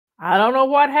I don't know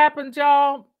what happened,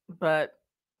 y'all, but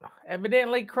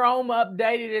evidently Chrome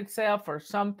updated itself or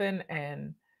something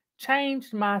and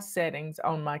changed my settings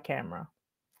on my camera.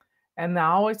 And I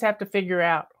always have to figure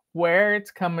out where it's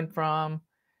coming from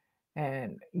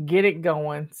and get it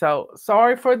going. So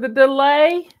sorry for the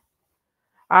delay.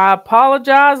 I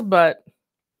apologize, but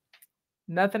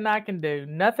nothing I can do.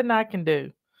 Nothing I can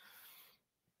do.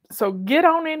 So get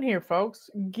on in here, folks.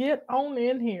 Get on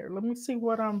in here. Let me see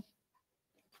what I'm.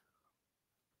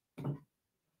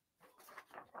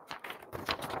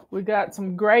 We got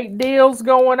some great deals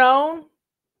going on.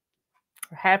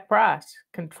 Half price.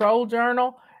 Control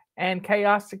Journal and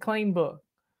Chaos to Clean book.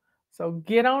 So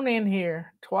get on in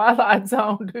here. Twilight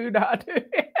Zone, do not do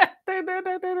it.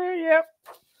 Yep.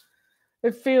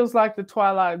 It feels like the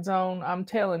Twilight Zone, I'm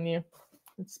telling you.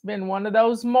 It's been one of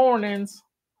those mornings.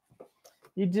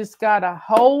 You just gotta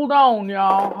hold on,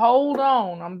 y'all. Hold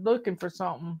on. I'm looking for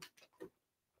something.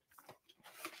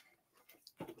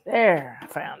 There, I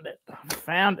found it.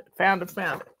 Found it.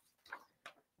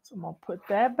 So I'm gonna put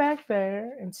that back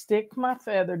there and stick my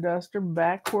feather duster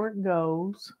back where it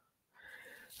goes.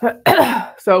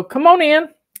 So come on in.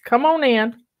 Come on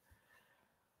in.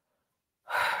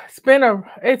 It's been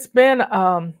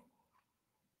a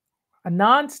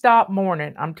nonstop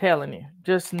morning, I'm telling you.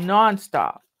 Just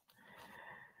nonstop.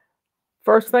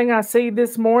 First thing I see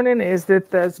this morning is that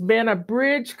there's been a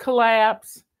bridge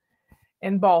collapse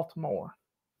in Baltimore.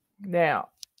 Now,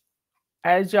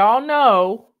 as y'all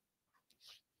know,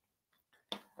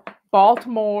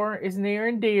 Baltimore is near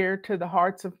and dear to the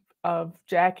hearts of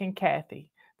Jack and Kathy.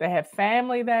 They have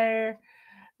family there.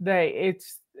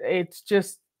 It's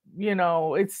just,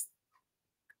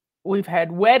 we've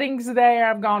had weddings there.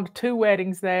 I've gone to 2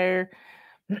 weddings there.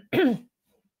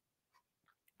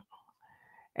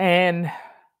 And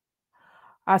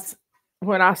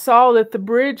when I saw that the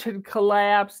bridge had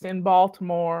collapsed in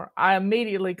Baltimore, I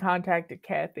immediately contacted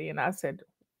Kathy and I said,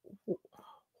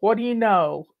 "What do you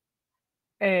know?"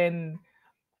 And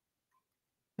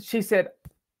she said,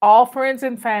 "All friends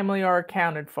and family are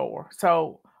accounted for."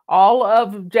 So all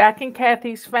of Jack and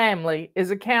Kathy's family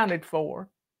is accounted for.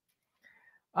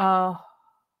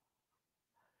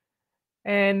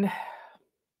 And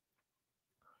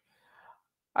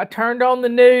I turned on the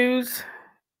news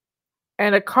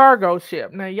and a cargo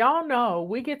ship. Now, y'all know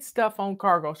we get stuff on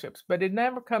cargo ships, but it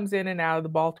never comes in and out of the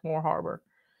Baltimore harbor.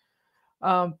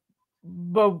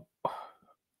 But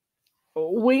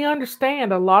we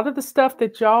understand a lot of the stuff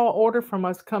that y'all order from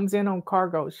us comes in on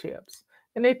cargo ships.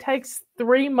 And it takes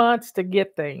 3 months to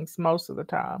get things most of the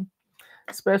time,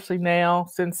 especially now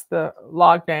since the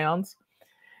lockdowns.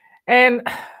 And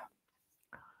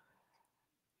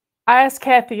I asked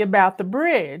Kathy about the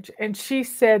bridge, and she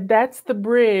said that's the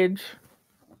bridge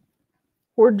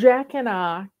where Jack and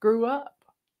I grew up.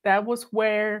 That was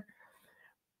where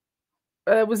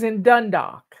it was in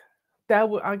Dundalk.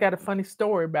 I got a funny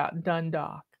story about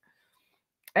Dundalk.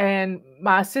 And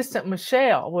my assistant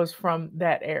Michelle was from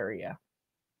that area.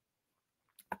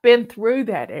 I've been through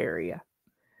that area.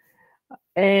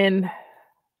 And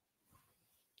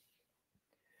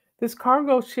this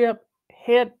cargo ship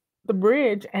hit the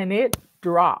bridge and it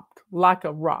dropped like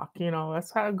a rock.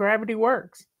 That's how gravity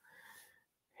works.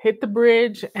 Hit the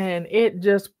bridge and it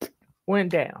just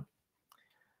went down.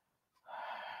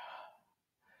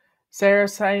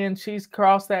 Sarah's saying she's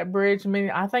crossed that bridge. I mean,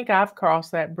 I think I've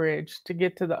crossed that bridge to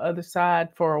get to the other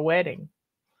side for a wedding.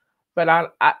 But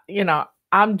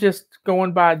I'm just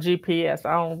going by GPS.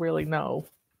 I don't really know.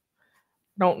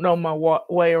 Don't know my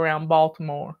way around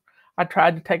Baltimore. I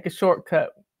tried to take a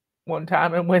shortcut one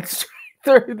time and went straight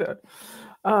through the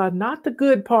not the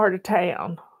good part of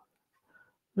town.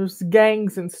 There's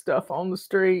gangs and stuff on the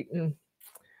street, and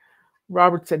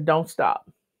Robert said, "Don't stop.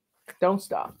 Don't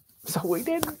stop." So we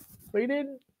didn't.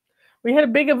 We had a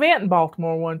big event in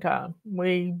Baltimore one time.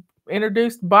 We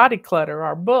introduced Body Clutter,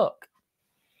 our book.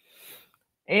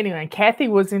 Anyway, Kathy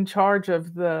was in charge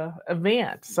of the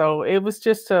event. So it was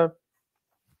just a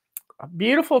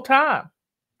beautiful time.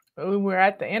 We were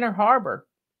at the Inner Harbor.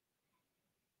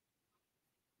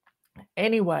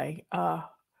 Anyway,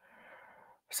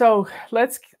 so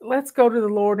let's go to the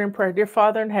Lord in prayer. Dear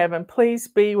Father in heaven, please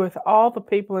be with all the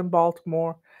people in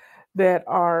Baltimore that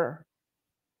are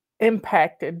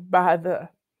impacted by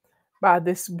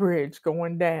this bridge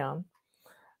going down.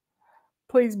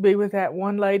 Please be with that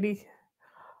one lady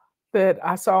that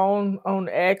I saw on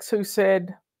X who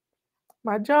said,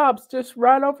 "My job's just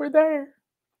right over there.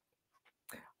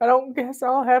 I don't guess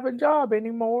I'll have a job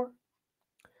anymore."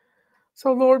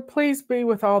 So Lord, please be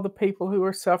with all the people who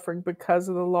are suffering because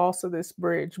of the loss of this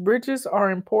bridge. Bridges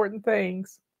are important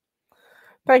things.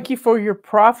 Thank you for your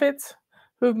prophets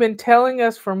who've been telling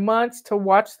us for months to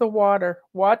watch the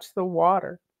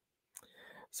water.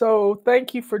 So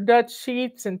thank you for Dutch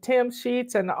Sheets and Tim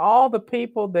Sheets and all the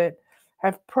people that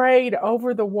have prayed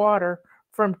over the water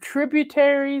from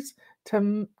tributaries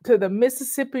to the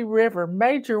Mississippi River,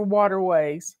 major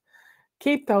waterways.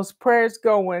 Keep those prayers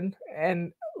going.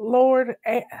 And Lord,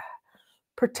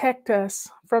 protect us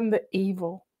from the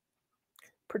evil.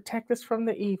 Protect us from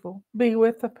the evil. Be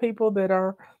with the people that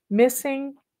are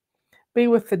missing. Be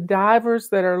with the divers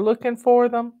that are looking for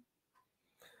them.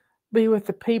 Be with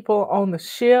the people on the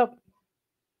ship.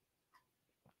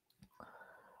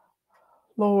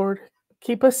 Lord,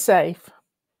 keep us safe.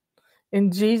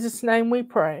 In Jesus' name we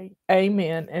pray.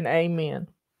 Amen and amen.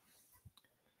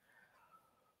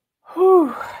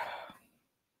 Whew.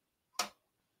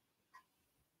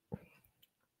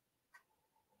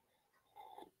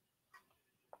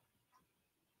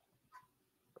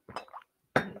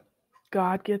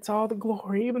 God gets all the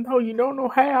glory, even though you don't know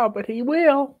how, but He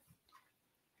will.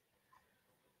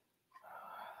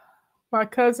 My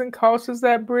cousin crosses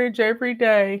that bridge every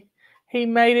day. He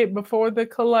made it before the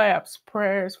collapse.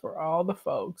 Prayers for all the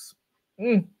folks.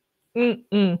 Mm, mm,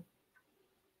 mm.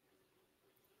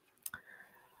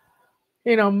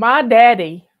 You know, my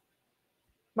daddy,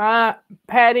 my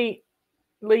Patty,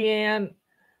 Leanne,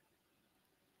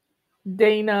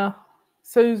 Dina,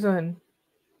 Susan,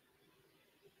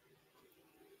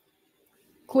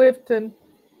 Clifton,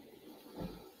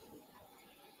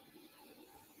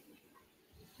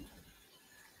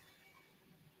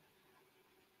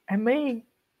 and me,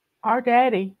 our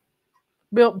daddy,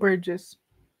 built bridges.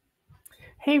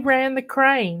 He ran the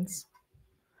cranes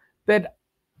that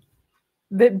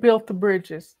built the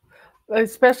bridges,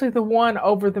 especially the one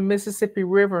over the Mississippi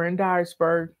River in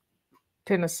Dyersburg,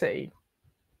 Tennessee,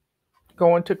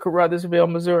 going to Caruthersville,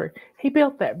 Missouri. He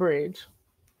built that bridge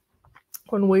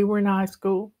when we were in high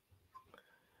school.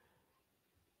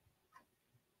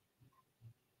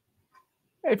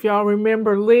 If y'all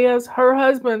remember Liz, her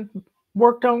husband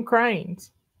worked on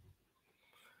cranes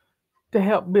to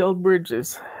help build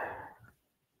bridges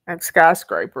and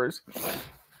skyscrapers.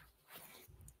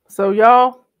 So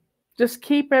y'all, just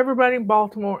keep everybody in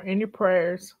Baltimore in your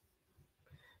prayers.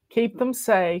 Keep them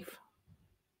safe.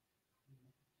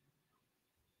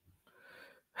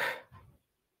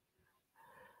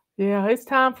 Yeah, it's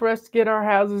time for us to get our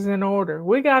houses in order.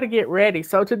 We got to get ready.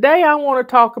 So today I want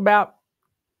to talk about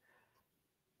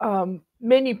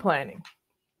menu planning.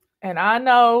 And I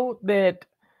know that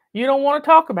you don't want to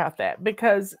talk about that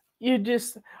because I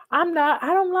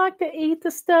don't like to eat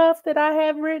the stuff that I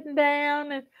have written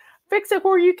down, and fix it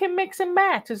where you can mix and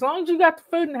match. As long as you got the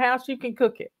food in the house, you can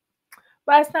cook it.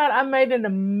 Last night I made an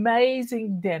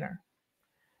amazing dinner.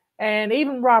 And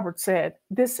even Robert said,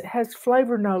 this has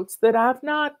flavor notes that I've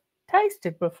not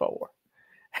tasted before.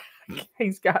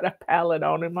 He's got a palate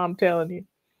on him, I'm telling you.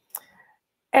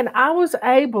 And I was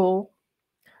able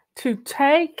to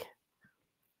take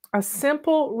a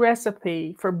simple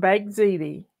recipe for baked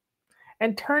ziti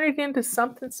and turn it into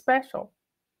something special.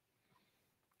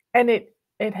 And it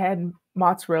had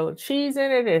mozzarella cheese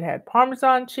in it, it had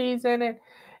Parmesan cheese in it,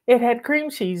 it had cream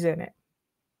cheese in it,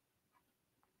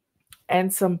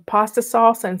 and some pasta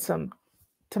sauce and some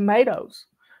tomatoes,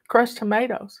 crushed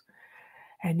tomatoes.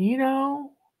 And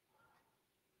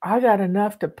I got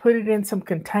enough to put it in some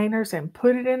containers and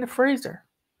put it in the freezer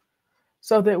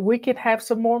so that we could have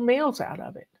some more meals out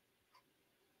of it.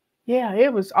 Yeah,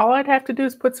 it was all I'd have to do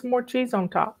is put some more cheese on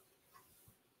top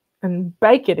and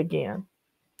bake it again.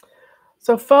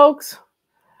 So, folks,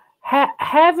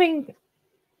 having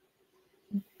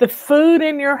the food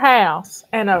in your house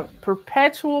and a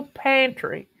perpetual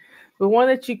pantry, the one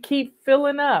that you keep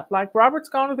filling up, like Robert's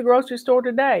gone to the grocery store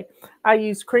today. I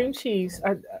used cream cheese.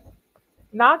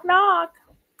 Knock, knock.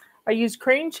 I used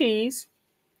cream cheese,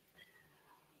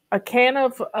 a can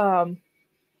of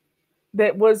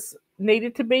that was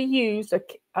needed to be used,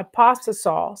 a pasta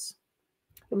sauce.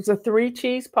 It was a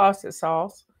 3-cheese pasta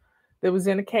sauce that was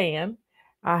in a can.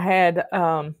 I had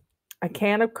a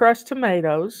can of crushed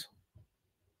tomatoes,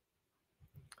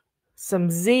 some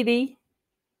ziti.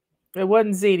 It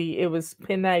wasn't ziti, it was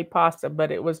penne pasta,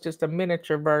 but it was just a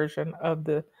miniature version of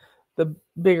the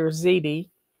bigger ziti.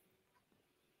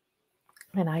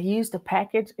 And I used a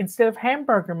package, instead of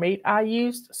hamburger meat, I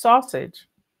used sausage.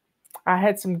 I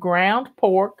had some ground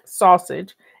pork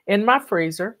sausage in my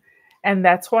freezer, and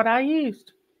that's what I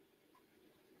used.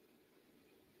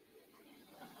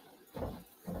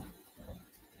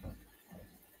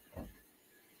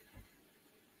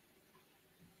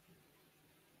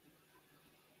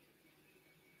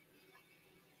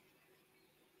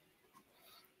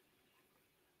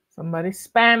 Somebody's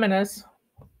spamming us.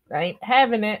 They ain't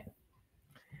having it.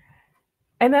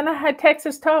 And then I had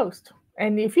Texas toast.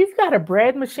 And if you've got a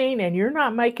bread machine and you're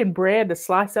not making bread to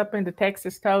slice up into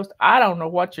Texas toast, I don't know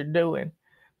what you're doing,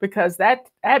 because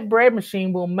that bread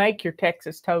machine will make your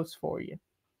Texas toast for you.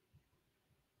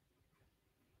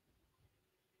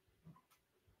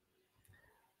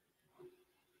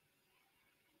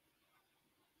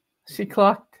 Sage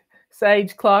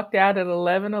clocked out at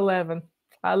 11:11.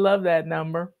 I love that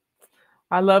number.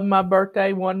 I love my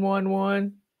birthday,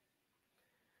 111.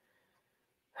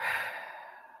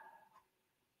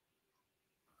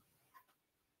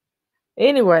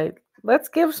 Anyway, let's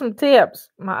give some tips.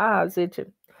 My eyes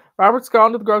itching. Robert's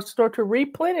gone to the grocery store to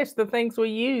replenish the things we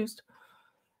used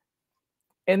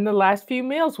in the last few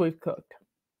meals we've cooked.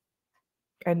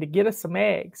 And to get us some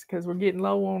eggs, because we're getting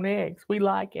low on eggs. We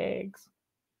like eggs.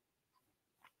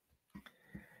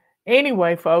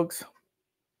 Anyway, folks,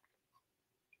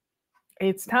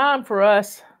 it's time for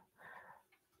us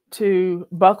to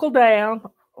buckle down.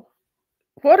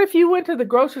 What if you went to the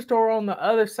grocery store on the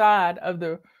other side of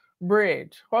the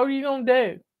bridge? What are you going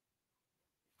to do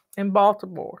in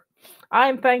Baltimore? I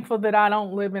am thankful that I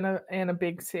don't live in a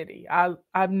big city.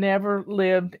 I've never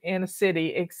lived in a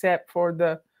city except for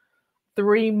the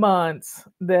 3 months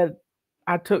that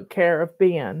I took care of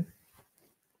Ben.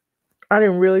 I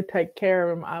didn't really take care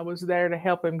of him. I was there to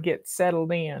help him get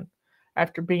settled in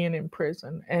after being in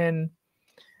prison. And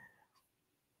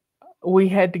we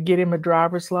had to get him a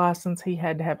driver's license. He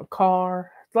had to have a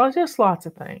car. Just lots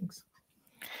of things.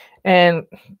 And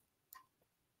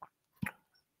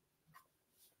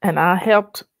I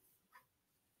helped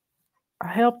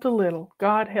a little.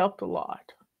 God helped a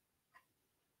lot.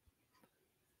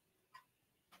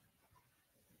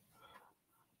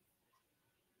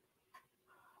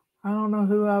 I don't know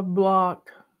who I've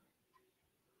blocked.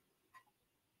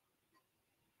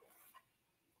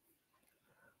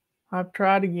 I've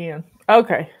tried again.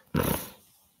 Okay.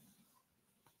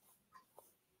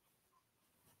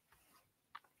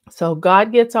 So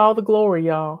God gets all the glory,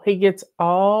 y'all. He gets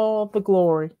all the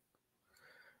glory.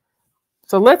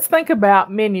 So let's think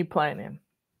about menu planning.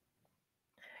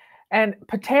 And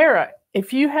Patera,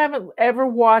 if you haven't ever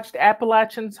watched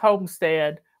Appalachian's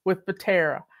Homestead with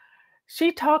Patera,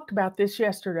 she talked about this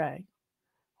yesterday.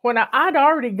 When I'd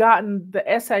already gotten the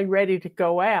essay ready to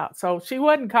go out, so she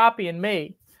wasn't copying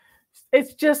me.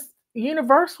 It's just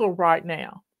universal right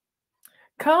now.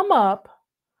 Come up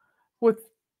with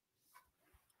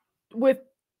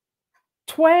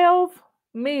 12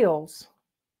 meals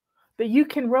that you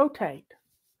can rotate.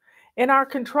 In our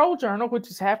control journal, which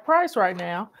is half price right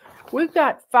now, we've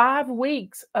got 5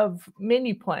 weeks of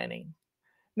menu planning.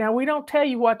 Now, we don't tell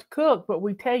you what to cook, but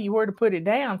we tell you where to put it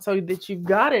down so that you've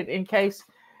got it in case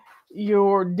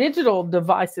your digital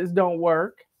devices don't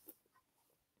work.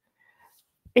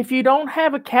 If you don't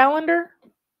have a calendar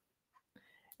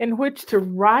in which to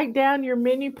write down your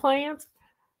menu plans,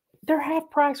 they're half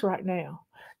price right now.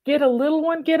 Get a little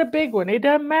one, get a big one. It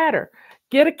doesn't matter.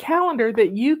 Get a calendar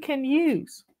that you can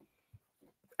use.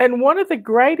 And one of the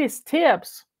greatest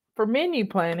tips for menu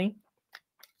planning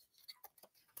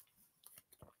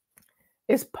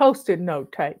is Post-it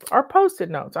note tape or Post-it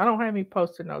notes. I don't have any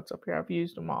Post-it notes up here. I've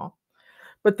used them all.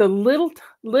 But the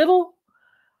little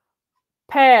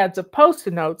pads of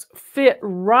Post-it notes fit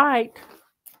right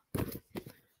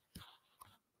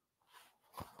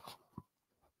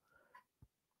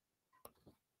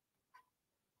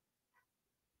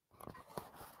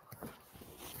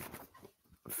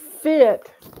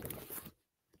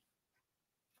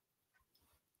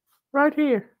right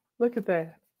here. Look at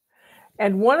that.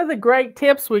 And one of the great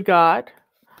tips we got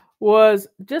was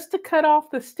just to cut off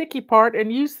the sticky part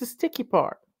and use the sticky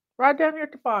part right down here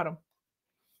at the bottom.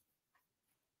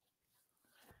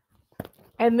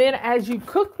 And then as you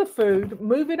cook the food,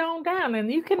 move it on down,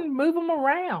 and you can move them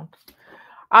around.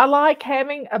 I like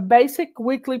having a basic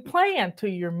weekly plan to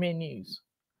your menus.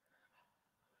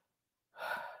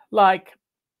 Like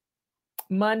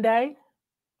Monday,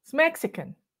 it's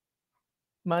Mexican.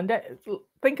 Monday,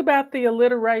 think about the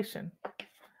alliteration.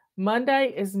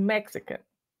 Monday is Mexican.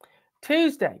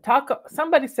 Tuesday, taco.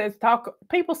 Somebody says taco.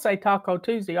 People say Taco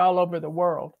Tuesday all over the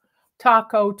world.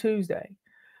 Taco Tuesday.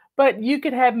 But you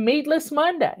could have Meatless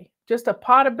Monday, just a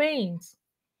pot of beans.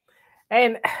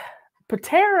 And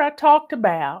Patera talked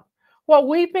about what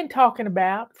we've been talking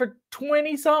about for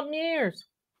 20-something years.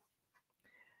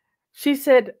 She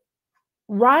said,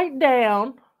 write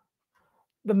down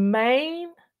the main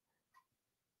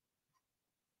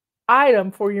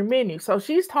item for your menu. So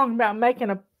she's talking about making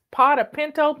a pot of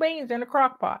pinto beans in a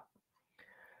crock pot.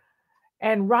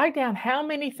 And write down how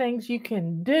many things you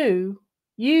can do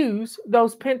use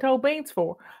those pinto beans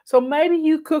for. So maybe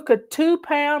you cook a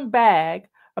 2-pound bag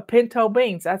of pinto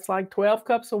beans. That's like 12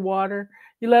 cups of water.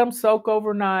 You let them soak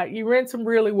overnight. You rinse them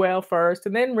really well first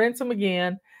and then rinse them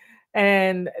again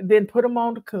and then put them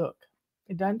on to cook.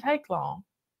 It doesn't take long.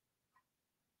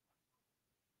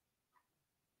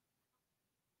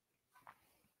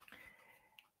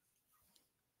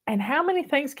 And how many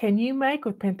things can you make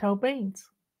with pinto beans?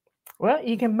 Well,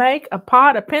 you can make a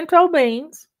pot of pinto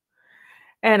beans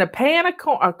and a pan of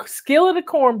corn, a skillet of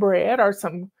cornbread, or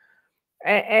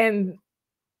and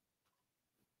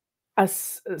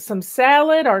some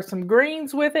salad or some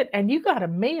greens with it, and you got a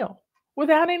meal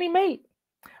without any meat.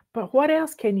 But what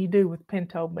else can you do with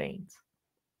pinto beans?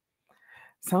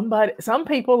 Some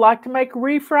people like to make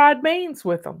refried beans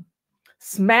with them.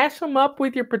 Smash them up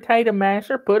with your potato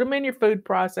masher, put them in your food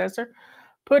processor,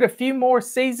 put a few more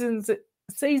seasonings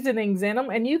in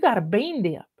them, and you got a bean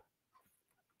dip.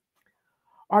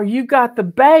 Or you got the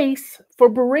base for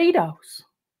burritos.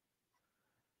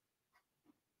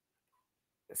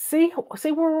 See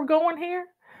where we're going here?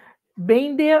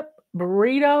 Bean dip,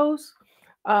 burritos.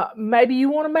 Maybe you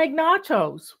want to make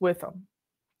nachos with them.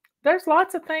 There's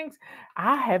lots of things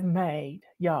I have made,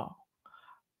 y'all.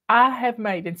 I have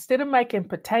made, instead of making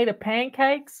potato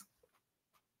pancakes,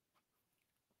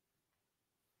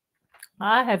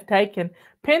 I have taken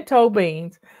pinto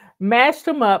beans, mashed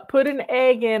them up, put an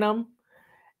egg in them,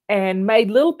 and made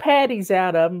little patties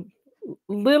out of them,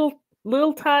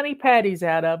 little tiny patties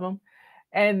out of them,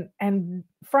 and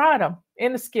fried them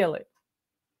in a skillet.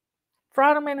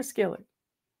 Fried them in a skillet.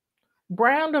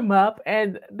 Browned them up,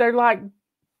 and they're like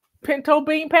pinto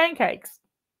bean pancakes.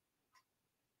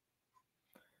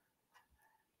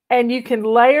 And you can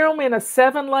layer them in a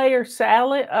 7-layer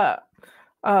salad,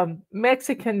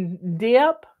 Mexican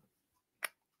dip.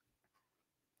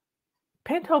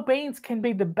 Pinto beans can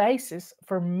be the basis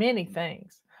for many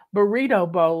things. Burrito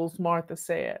bowls, Martha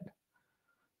said.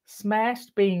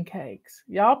 Smashed bean cakes.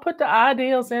 Y'all put the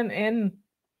ideals in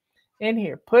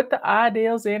here. Put the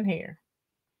ideals in here.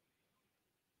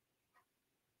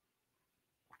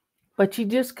 But you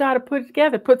just got to put it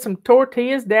together. Put some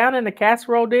tortillas down in a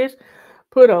casserole dish.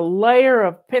 Put a layer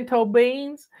of pinto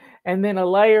beans, and then a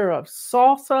layer of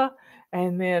salsa,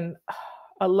 and then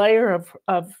a layer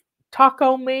of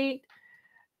taco meat.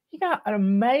 You got an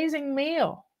amazing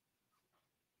meal.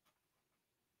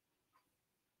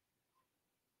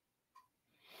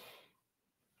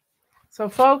 So,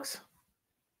 folks,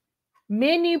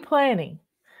 menu planning.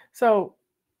 So,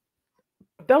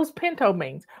 those pinto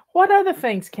beans. What other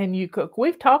things can you cook?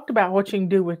 We've talked about what you can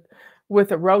do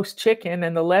with a roast chicken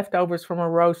and the leftovers from a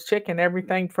roast chicken.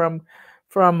 Everything from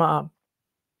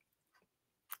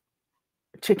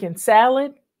chicken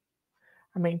salad.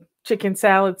 I mean, chicken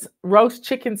salads, roast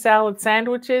chicken salad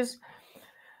sandwiches.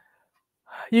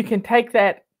 You can take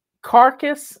that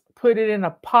carcass, put it in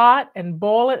a pot and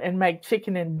boil it and make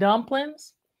chicken and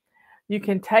dumplings. You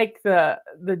can take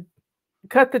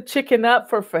cut the chicken up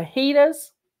for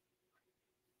fajitas.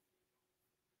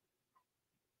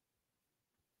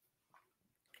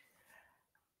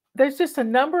 There's just a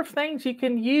number of things you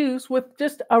can use with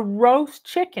just a roast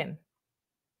chicken.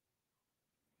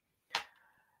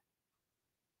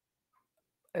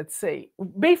 Let's see,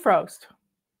 beef roast.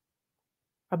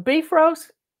 A beef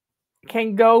roast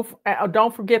can go.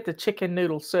 Don't forget the chicken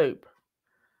noodle soup.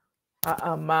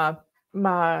 My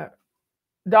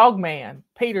dog man,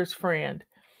 Peter's friend,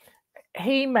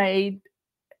 he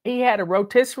had a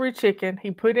rotisserie chicken.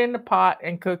 He put it in the pot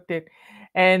and cooked it,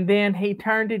 and then he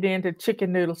turned it into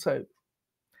chicken noodle soup.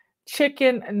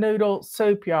 Chicken noodle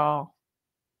soup, y'all.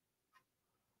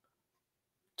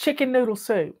 Chicken noodle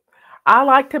soup. I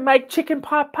like to make chicken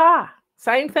pot pie.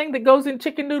 Same thing that goes in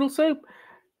chicken noodle soup.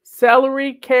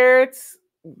 Celery, carrots,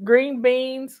 green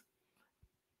beans.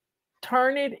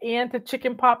 Turn it into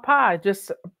chicken pot pie.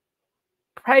 Just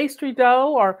pastry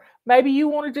dough, or maybe you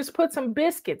want to just put some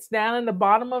biscuits down in the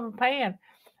bottom of a pan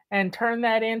and turn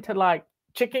that into like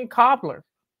chicken cobbler.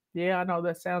 Yeah, I know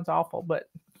that sounds awful, but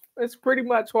it's pretty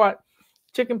much what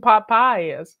chicken pot pie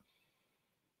is.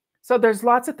 So there's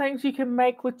lots of things you can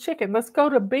make with chicken. Let's go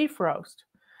to beef roast.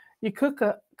 You cook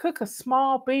a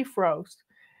small beef roast,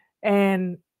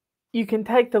 and you can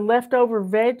take the leftover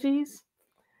veggies,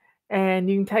 and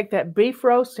you can take that beef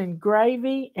roast and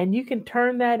gravy, and you can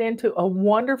turn that into a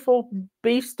wonderful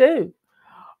beef stew,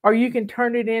 or you can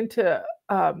turn it into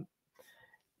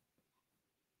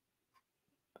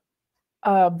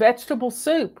a vegetable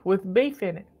soup with beef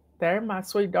in it. There, my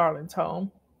sweet darling's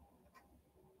home.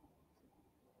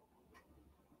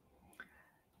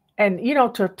 And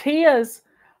tortillas,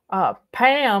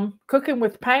 Pam, cooking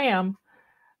with Pam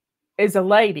is a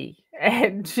lady,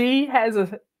 and she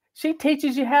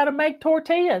teaches you how to make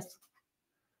tortillas.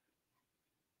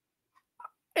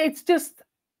 It's just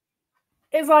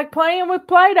it's like playing with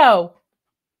Play-Doh.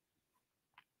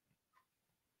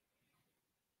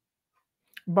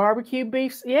 Barbecue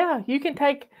beefs, yeah, you can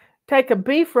take a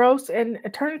beef roast and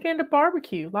turn it into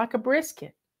barbecue like a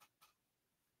brisket.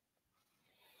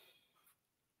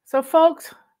 So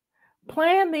folks,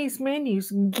 plan these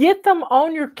menus, get them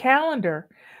on your calendar,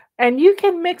 and you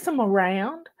can mix them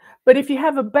around. But if you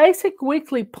have a basic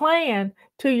weekly plan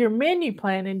to your menu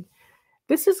planning,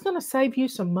 this is going to save you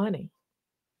some money.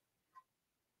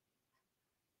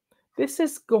 This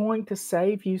is going to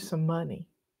save you some money.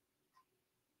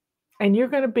 And you're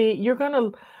going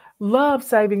to love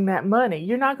saving that money.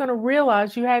 You're not going to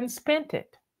realize you hadn't spent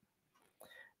it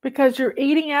because you're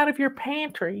eating out of your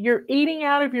pantry, you're eating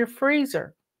out of your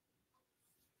freezer.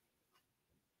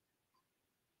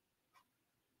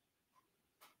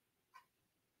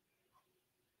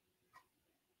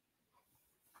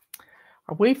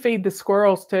 We feed the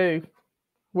squirrels too.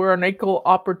 We're an equal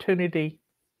opportunity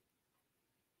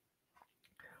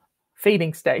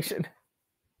feeding station.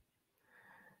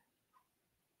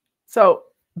 So,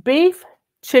 beef,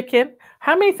 chicken,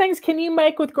 how many things can you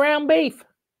make with ground beef?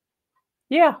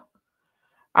 Yeah,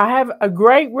 I have a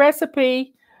great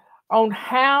recipe on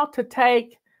how to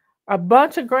take a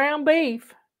bunch of ground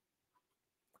beef,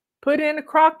 put it in a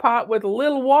crock pot with a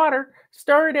little water,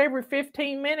 stir it every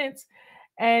 15 minutes,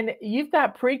 and you've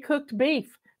got pre-cooked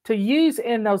beef to use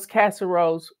in those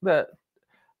casseroles, the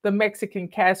Mexican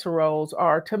casseroles,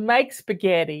 or to make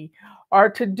spaghetti, or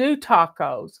to do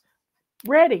tacos.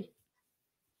 Ready.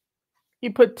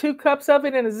 You put 2 cups of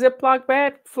it in a Ziploc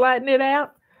bag, flatten it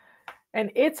out, and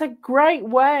it's a great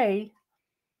way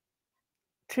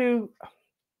to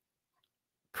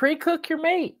pre-cook your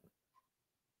meat.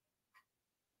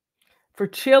 For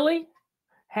chili,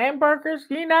 hamburgers,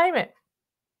 you name it.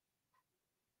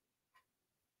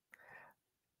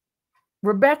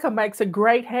 Rebecca makes a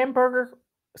great hamburger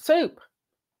soup.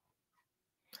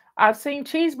 I've seen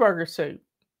cheeseburger soup.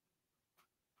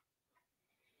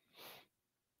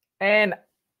 And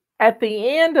at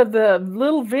the end of the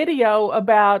little video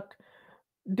about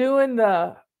doing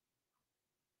the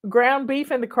ground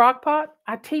beef in the crock pot,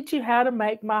 I teach you how to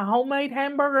make my homemade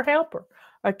hamburger helper.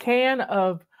 A can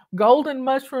of golden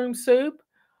mushroom soup,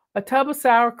 a tub of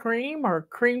sour cream or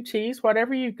cream cheese,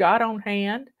 whatever you've got on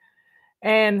hand,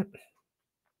 and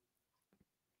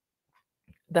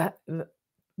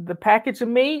the package of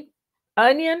meat,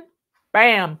 onion,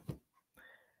 bam.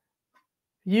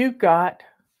 You got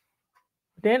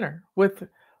dinner with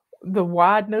the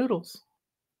wide noodles.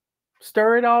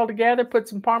 Stir it all together, put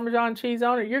some Parmesan cheese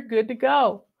on it, you're good to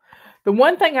go. The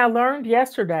one thing I learned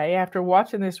yesterday after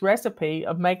watching this recipe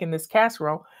of making this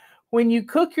casserole, when you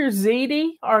cook your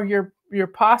ziti or your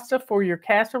pasta for your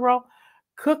casserole,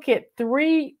 cook it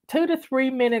 2 to 3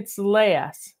 minutes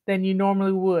less than you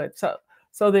normally would,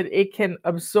 so that it can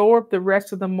absorb the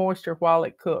rest of the moisture while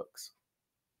it cooks.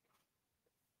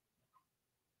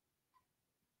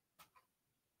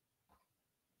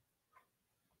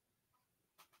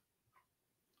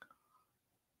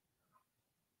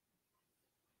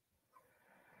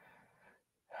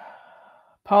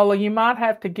 Paula, you might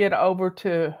have to get over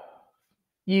to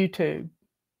YouTube.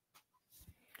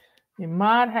 You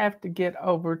might have to get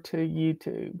over to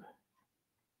YouTube.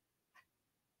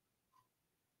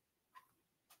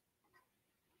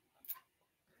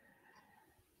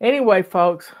 Anyway,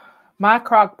 folks, my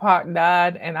crock pot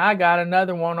died and I got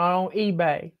another one on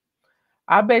eBay.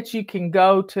 I bet you can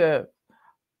go to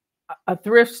a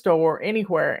thrift store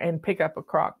anywhere and pick up a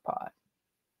crock pot.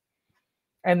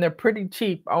 And they're pretty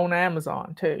cheap on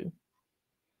Amazon too.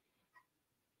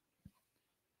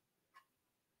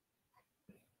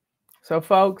 So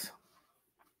folks,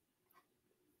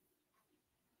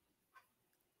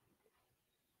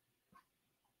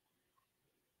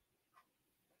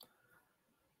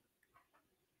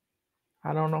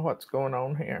 I don't know what's going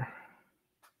on here.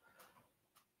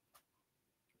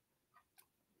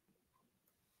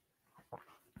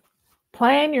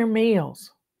 Plan your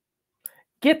meals.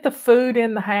 Get the food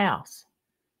in the house.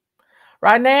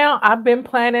 Right now, I've been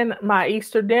planning my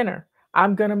Easter dinner.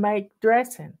 I'm going to make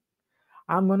dressing.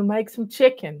 I'm going to make some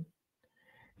chicken.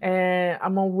 And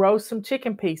I'm going to roast some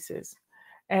chicken pieces.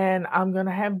 And I'm going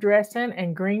to have dressing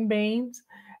and green beans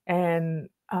and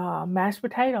mashed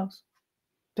potatoes.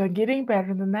 Doesn't get any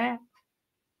better than that.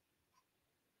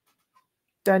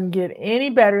 Doesn't get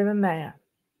any better than that.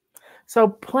 So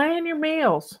plan your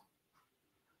meals.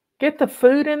 Get the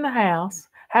food in the house.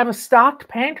 Have a stocked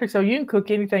pantry so you can cook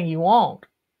anything you want.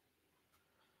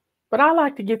 But I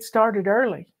like to get started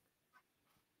early.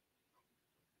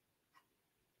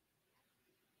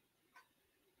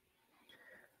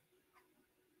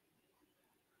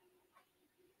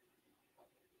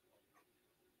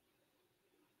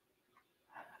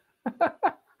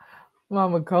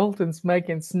 Mama Colton's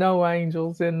making snow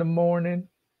angels in the morning.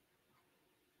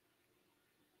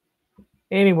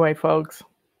 Anyway, folks,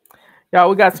 y'all,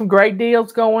 we got some great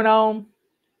deals going on.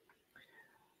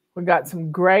 We got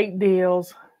some great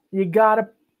deals. You gotta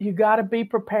be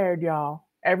prepared, y'all.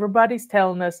 Everybody's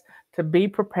telling us to be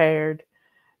prepared,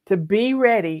 to be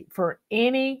ready for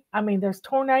any. I mean, there's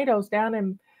tornadoes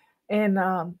down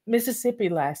in Mississippi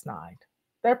last night.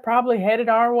 They're probably headed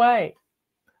our way,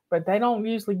 but they don't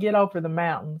usually get over the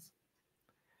mountains.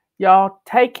 Y'all,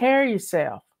 take care of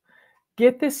yourself.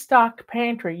 Get this stocked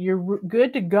pantry. You're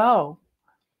good to go.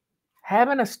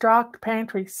 Having a stocked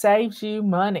pantry saves you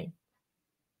money.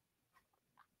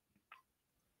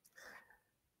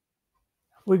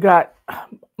 We got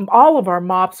all of our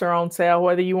mops are on sale,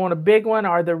 whether you want a big one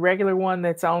or the regular one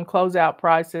that's on closeout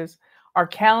prices. Our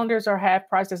calendars are half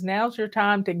prices. Now's your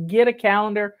time to get a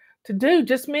calendar to do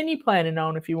just menu planning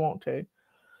on if you want to.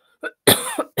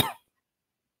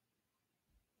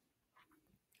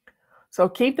 So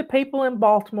keep the people in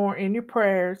Baltimore in your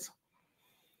prayers.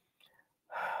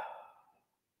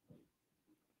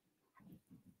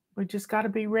 We just got to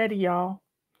be ready, y'all.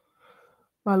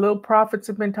 My little prophets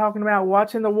have been talking about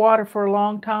watching the water for a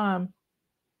long time.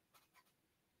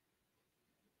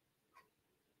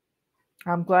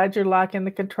 I'm glad you're liking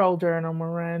the control journal,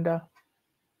 Miranda.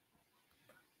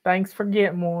 Thanks for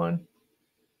getting one.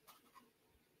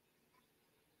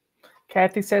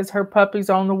 Kathy says her puppy's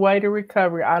on the way to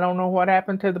recovery. I don't know what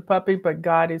happened to the puppy, but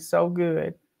God is so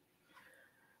good.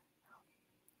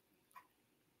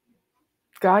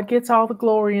 God gets all the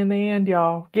glory in the end,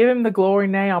 y'all. Give him the glory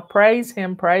now. Praise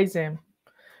him, praise him.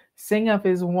 Sing of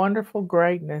his wonderful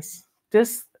greatness.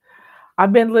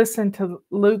 I've been listening to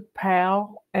Luke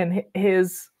Powell and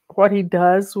what he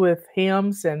does with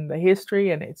hymns and the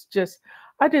history, and it's just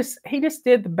he just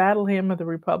did the Battle Hymn of the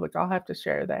Republic. I'll have to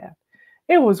share that.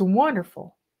 It was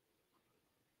wonderful.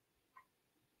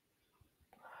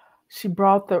 She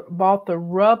bought the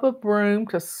rubber broom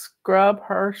to scrub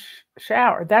her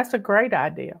shower. That's a great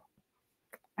idea.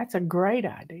 That's a great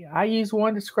idea. I use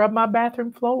one to scrub my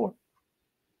bathroom floor.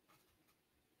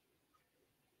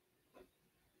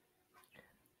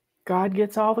 God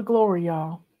gets all the glory,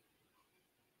 y'all.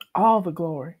 All the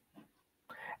glory.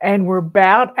 And we're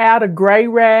about out of gray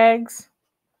rags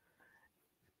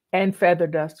and feather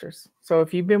dusters. So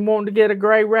if you've been wanting to get a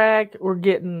gray rag, we're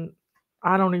getting,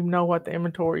 I don't even know what the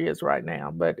inventory is right now,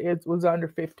 but it was under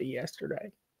 50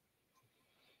 yesterday.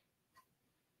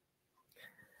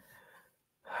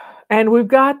 And we've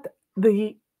got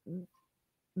the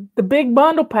big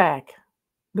bundle pack.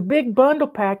 The big bundle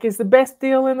pack is the best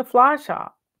deal in the fly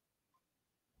shop.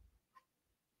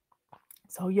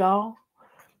 So y'all,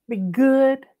 be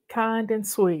good, kind, and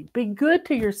sweet. Be good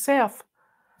to yourself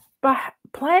by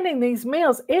planning these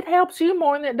meals. It helps you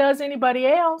more than it does anybody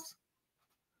else.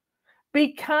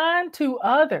 Be kind to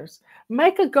others.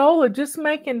 Make a goal of just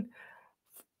making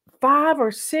 5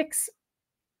 or 6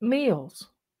 meals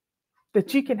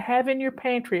that you can have in your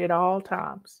pantry at all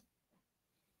times.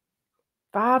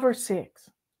 5 or 6.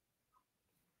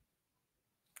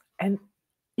 And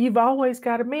you've always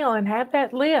got a meal, and have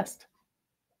that list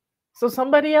so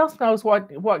somebody else knows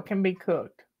what can be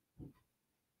cooked.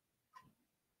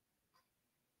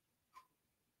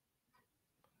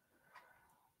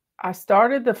 I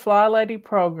started the Fly Lady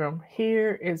program.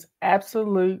 Here is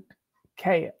absolutely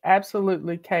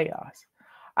chaos.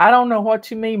 I don't know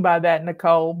what you mean by that,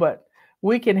 Nicole, but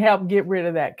we can help get rid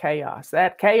of that chaos.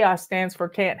 That chaos stands for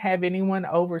can't have anyone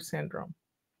over syndrome.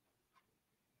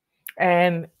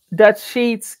 And Dutch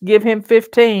Sheets, Give Him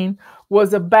 15,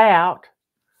 was about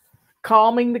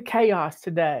calming the chaos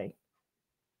today.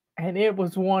 And it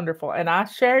was wonderful. And I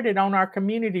shared it on our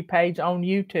community page on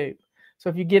YouTube. So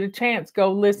if you get a chance,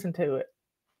 go listen to it.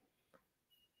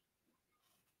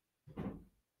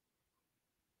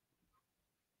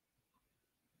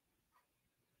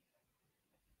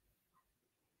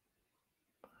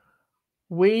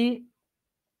 We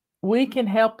can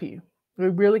help you. We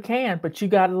really can, but you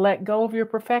got to let go of your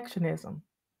perfectionism.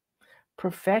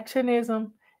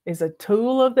 Perfectionism is a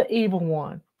tool of the evil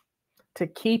one to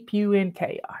keep you in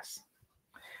chaos.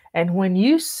 And when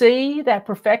you see that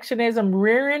perfectionism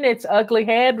rearing its ugly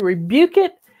head, rebuke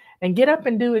it and get up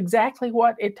and do exactly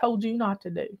what it told you not to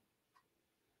do.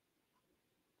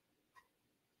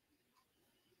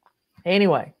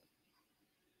 Anyway,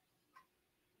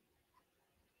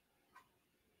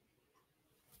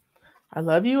 I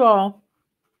love you all.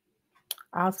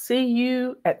 I'll see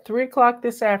you at 3 o'clock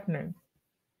this afternoon.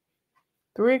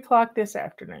 3 o'clock this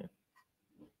afternoon.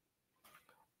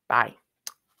 Bye.